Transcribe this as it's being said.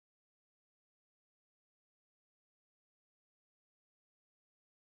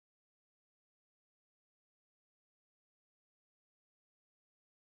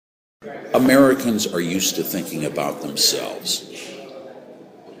Americans are used to thinking about themselves.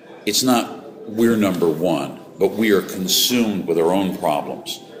 It's not we're number one, but we are consumed with our own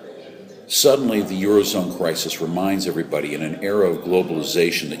problems. Suddenly, the Eurozone crisis reminds everybody in an era of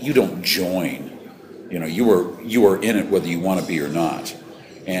globalization that you don't join. You are in it whether you want to be or not.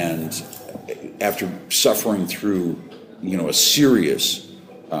 And after suffering through, a serious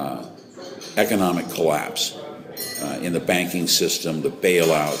economic collapse in the banking system, the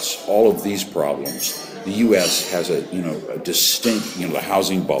bailouts, all of these problems, the U.S. has a distinct, the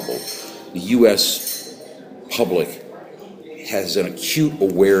housing bubble. The U.S. public has an acute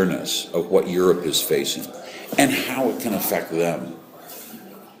awareness of what Europe is facing and how it can affect them.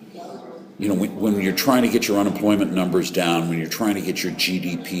 When you're trying to get your unemployment numbers down, when you're trying to get your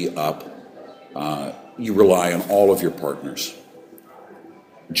GDP up, you rely on all of your partners.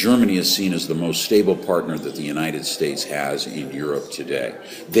 Germany is seen as the most stable partner that the United States has in Europe today.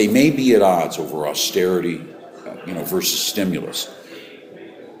 They may be at odds over austerity, versus stimulus.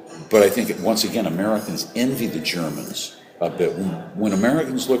 But I think, once again, Americans envy the Germans a bit. When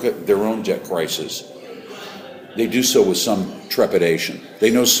Americans look at their own debt crisis, they do so with some trepidation.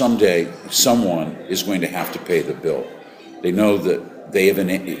 They know someday someone is going to have to pay the bill. They know that they have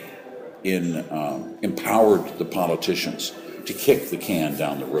empowered the politicians to kick the can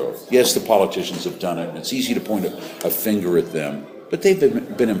down the road. Yes, the politicians have done it, and it's easy to point a finger at them, but they've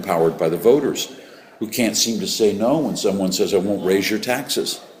been empowered by the voters, who can't seem to say no when someone says, I won't raise your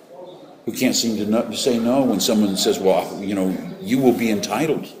taxes, who can't seem to say no when someone says, well, you will be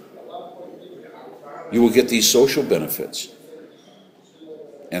entitled. You will get these social benefits.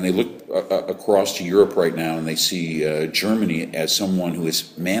 And they look across to Europe right now, and they see Germany as someone who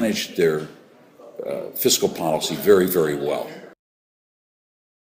has managed their fiscal policy very, very well.